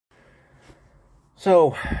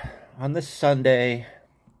So, on this Sunday,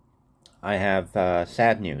 I have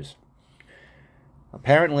sad news.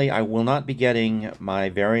 Apparently, I will not be getting my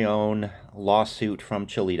very own lawsuit from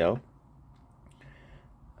Chilito,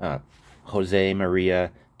 Jose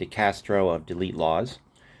Maria DeCastro of Delete Lawz.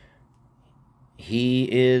 He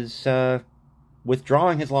is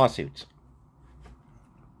withdrawing his lawsuits.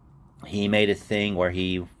 He made a thing where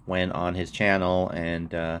he went on his channel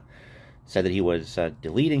and said that he was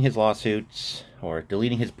deleting his lawsuits or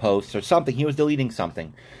deleting his posts or something. He was deleting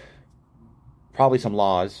something. Probably some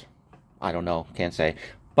laws. I don't know. Can't say.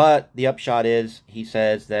 But the upshot is he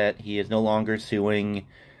says that he is no longer suing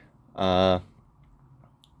all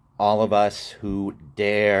of us who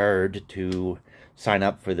dared to sign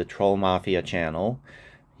up for the Troll Mafia channel.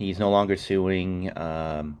 He's no longer suing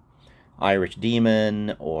Irish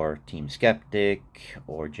Demon or Team Skeptic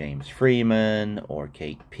or James Freeman or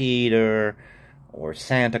Kate Peter or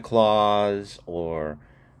Santa Claus or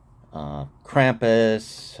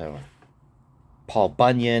Krampus or Paul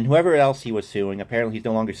Bunyan, whoever else he was suing. Apparently he's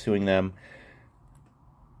no longer suing them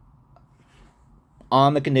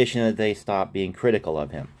on the condition that they stop being critical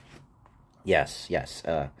of him. Yes.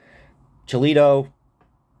 Chilito,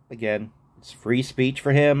 again, it's free speech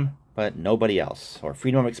for him, but nobody else. Or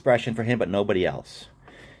freedom of expression for him, but nobody else.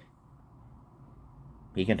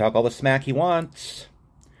 He can talk all the smack he wants,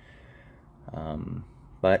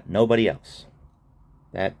 but nobody else.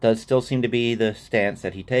 That does still seem to be the stance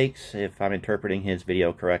that he takes, if I'm interpreting his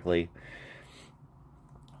video correctly.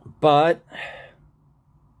 But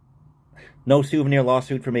no souvenir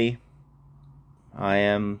lawsuit for me. I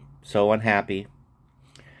am so unhappy.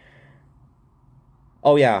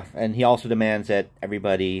 Oh yeah, and he also demands that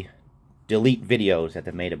everybody delete videos that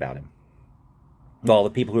they've made about him. Well, the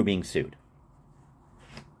people who are being sued.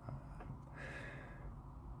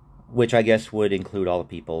 Which I guess would include all the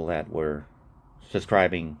people that were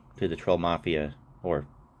subscribing to the Troll Mafia, or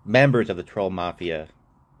members of the Troll Mafia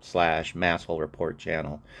 / Masshole Report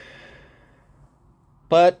channel.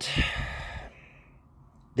 But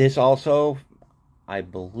this also, I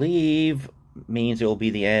believe, means it will be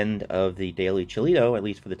the end of the Daily Chilito, at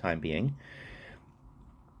least for the time being.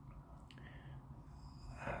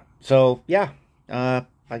 So, yeah, I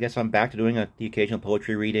guess I'm back to doing the occasional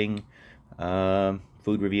poetry reading,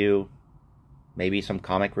 food review, maybe some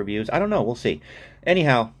comic reviews. I don't know, we'll see.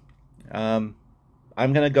 Anyhow, I'm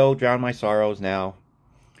going to go drown my sorrows now.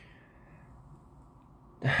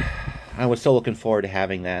 I was so looking forward to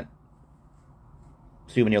having that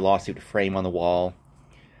souvenir lawsuit frame on the wall.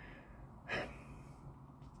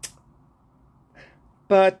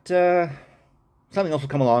 But something else will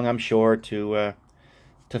come along, I'm sure, to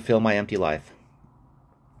fill my empty life.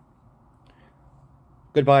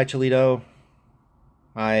 Goodbye, Chilito.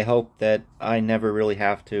 I hope that I never really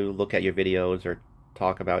have to look at your videos or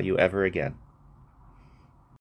talk about you ever again.